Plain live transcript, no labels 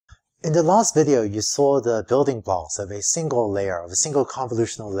In the last video, you saw the building blocks of a single layer, of a single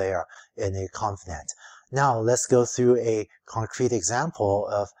convolutional layer in a ConvNet. Now let's go through a concrete example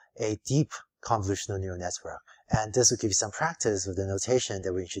of a deep convolutional neural network. And this will give you some practice with the notation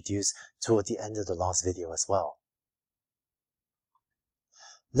that we introduced toward the end of the last video as well.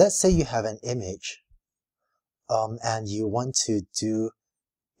 Let's say you have an image and you want to do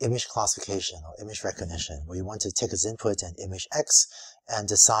image classification or image recognition, where you want to take as input an image X and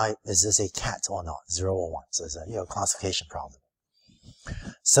decide is this a cat or not, 0 or 1. So it's a classification problem.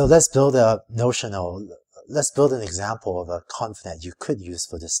 So let's build an example of a ConvNet you could use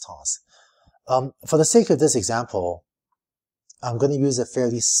for this task. For the sake of this example, I'm going to use a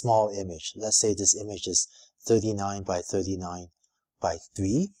fairly small image. Let's say this image is 39 by 39 by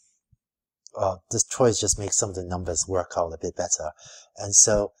 3. This choice just makes some of the numbers work out a bit better. And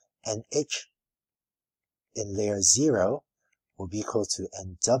so an H in layer 0 will be equal to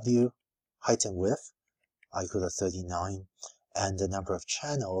NW, height and width, are equal to 39, and the number of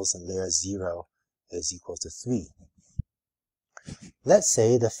channels in layer 0 is equal to 3. Let's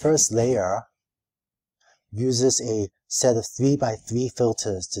say the first layer uses a set of 3 by 3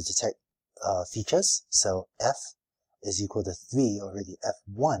 filters to detect features. So F is equal to 3 already.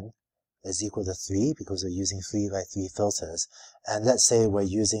 F1 is equal to 3 because we're using 3 by 3 filters. And let's say we're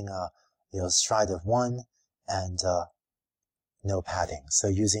using a stride of 1 and no padding. So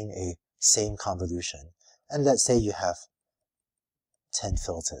using a same convolution. And let's say you have 10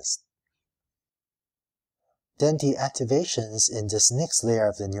 filters. Then the activations in this next layer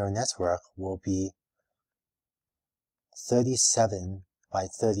of the neural network will be 37 by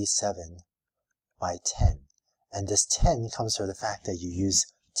 37 by 10. And this 10 comes from the fact that you use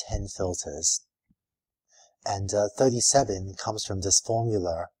 10 filters. And 37 comes from this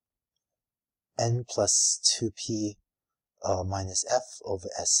formula n plus 2p minus f over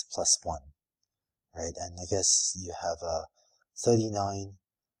s plus 1. Right? And I guess you have 39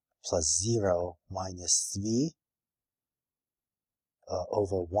 plus 0 minus 3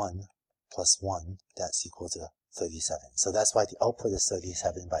 over 1 plus 1. That's equal to 37. So that's why the output is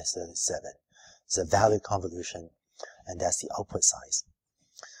 37 by 37. It's a valid convolution, and that's the output size.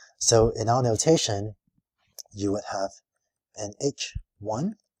 So in our notation, you would have an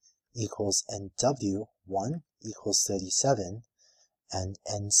H1 equals NW1 equals 37, and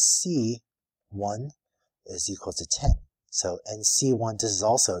NC1 is equal to 10. So NC1, this is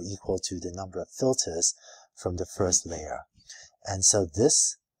also equal to the number of filters from the first layer. And so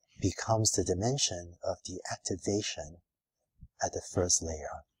this becomes the dimension of the activation at the first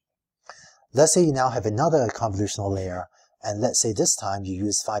layer. Let's say you now have another convolutional layer, and let's say this time you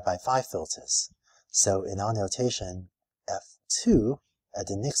use 5 by 5 filters. So in our notation, F2 at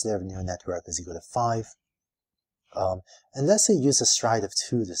the next layer of the neural network is equal to 5. And let's say you use a stride of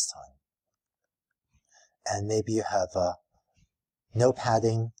 2 this time. And maybe you have no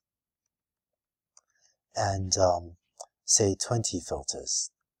padding and say 20 filters.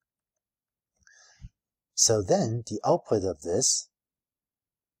 So then the output of this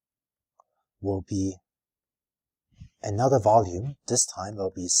will be another volume. This time it will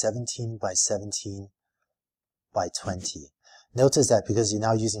be 17 by 17 by 20. Notice that because you're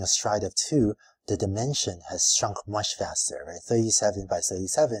now using a stride of 2, the dimension has shrunk much faster, right? 37 by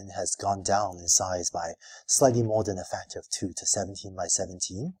 37 has gone down in size by slightly more than a factor of 2 to 17 by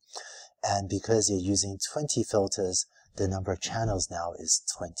 17. And because you're using 20 filters, the number of channels now is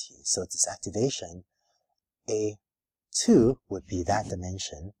 20. So this activation, A2 would be that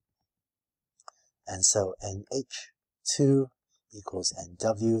dimension. And so NH2 equals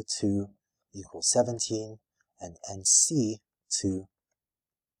NW2 equals 17, and NC2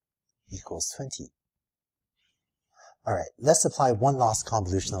 equals 20. All right, let's apply one last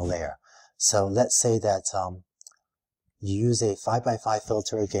convolutional layer. So let's say that you use a 5 by 5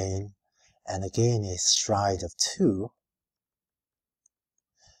 filter again, and again a stride of 2.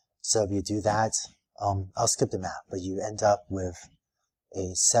 So if you do that, I'll skip the math, but you end up with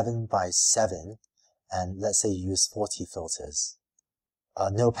a 7 by 7, and let's say you use 40 filters.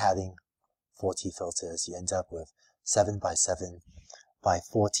 No padding, 40 filters. You end up with 7 by 7 by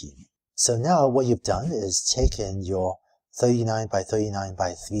 40. So now what you've done is taken your 39 by 39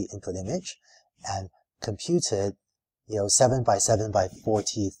 by 3 input image and computed 7 by 7 by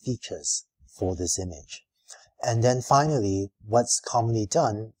 40 features for this image. And then finally, what's commonly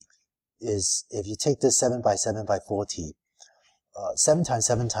done is if you take this 7 by 7 by 40, 7 times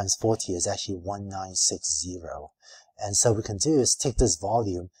 7 times 40 is actually 1960. And so what we can do is take this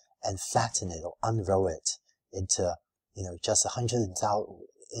volume and flatten it or unrow it into, just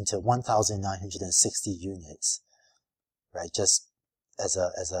 1960 units, right? Just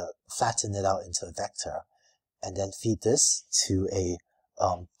flatten it out into a vector, and then feed this to a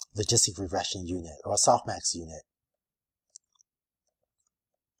logistic regression unit or a softmax unit.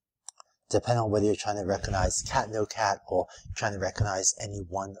 Depending on whether you're trying to recognize cat, no cat, or you're trying to recognize any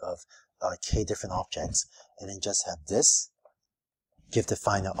one of k different objects, and then just have this give the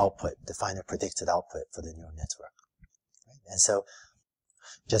final output, the final predicted output for the neural network. Right? And so,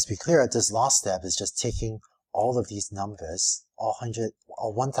 just be clear, this last step is just taking all of these numbers, all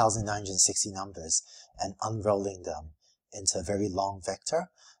 1,960 numbers, and unrolling them into a very long vector.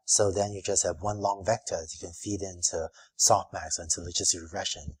 So then you just have one long vector that you can feed into softmax or into logistic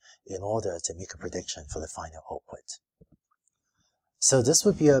regression in order to make a prediction for the final output. So this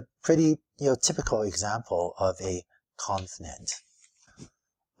would be a pretty typical example of a convnet.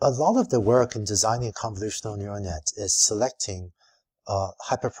 A lot of the work in designing a convolutional neural net is selecting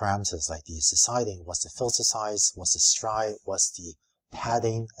hyperparameters like these, deciding what's the filter size, what's the stride, what's the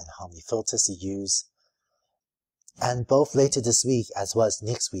padding, and how many filters to use. And both later this week as well as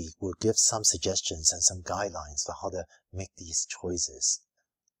next week, we'll give some suggestions and some guidelines for how to make these choices.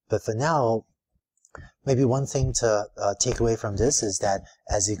 But for now, maybe one thing to take away from this is that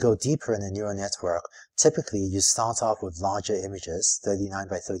as you go deeper in a neural network, typically you start off with larger images, 39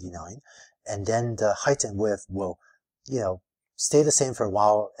 by 39, and then the height and width will, stay the same for a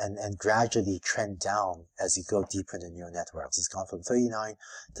while and gradually trend down as you go deeper in the neural networks. It's gone from 39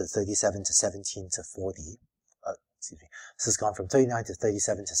 to 37 to 17 to 40. So it's gone from 39 to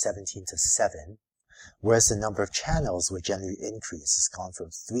 37 to 17 to 7, whereas the number of channels will generally increase. It's gone from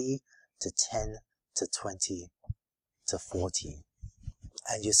 3 to 10 to 20 to 40.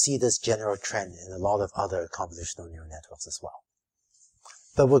 And you see this general trend in a lot of other convolutional neural networks as well.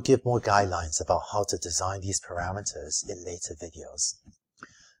 But we'll give more guidelines about how to design these parameters in later videos.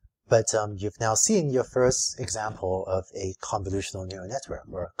 But you've now seen your first example of a convolutional neural network,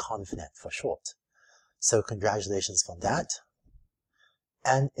 or convnet for short. So congratulations on that.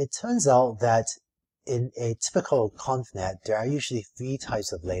 And it turns out that in a typical convnet, there are usually three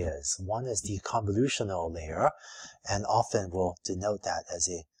types of layers. One is the convolutional layer, and often we'll denote that as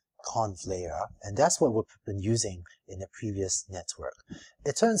a conv layer, and that's what we've been using in the previous network.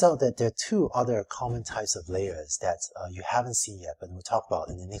 It turns out that there are two other common types of layers that you haven't seen yet, but we'll talk about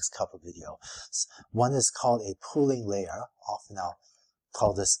in the next couple of videos. One is called a pooling layer, often I'll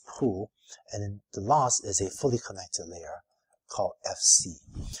call this pool, and then the last is a fully connected layer called FC.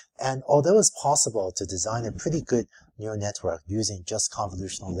 And although it's possible to design a pretty good neural network using just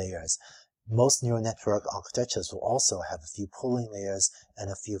convolutional layers, most neural network architectures will also have a few pooling layers and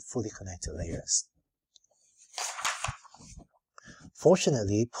a few fully connected layers.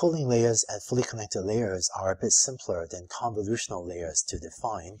 Fortunately, pooling layers and fully connected layers are a bit simpler than convolutional layers to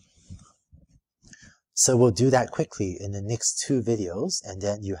define. So we'll do that quickly in the next two videos, and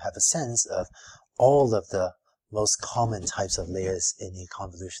then you have a sense of all of the most common types of layers in a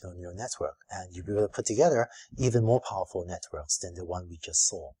convolutional neural network, and you'll be able to put together even more powerful networks than the one we just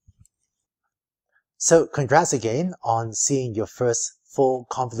saw. So congrats again on seeing your first full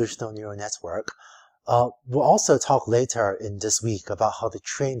convolutional neural network. We'll also talk later in this week about how to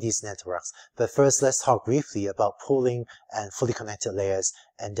train these networks, but first let's talk briefly about pooling and fully connected layers,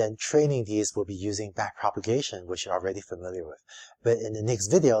 and then training these will be using backpropagation, which you're already familiar with. But in the next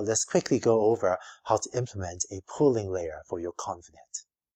video, let's quickly go over how to implement a pooling layer for your convnet.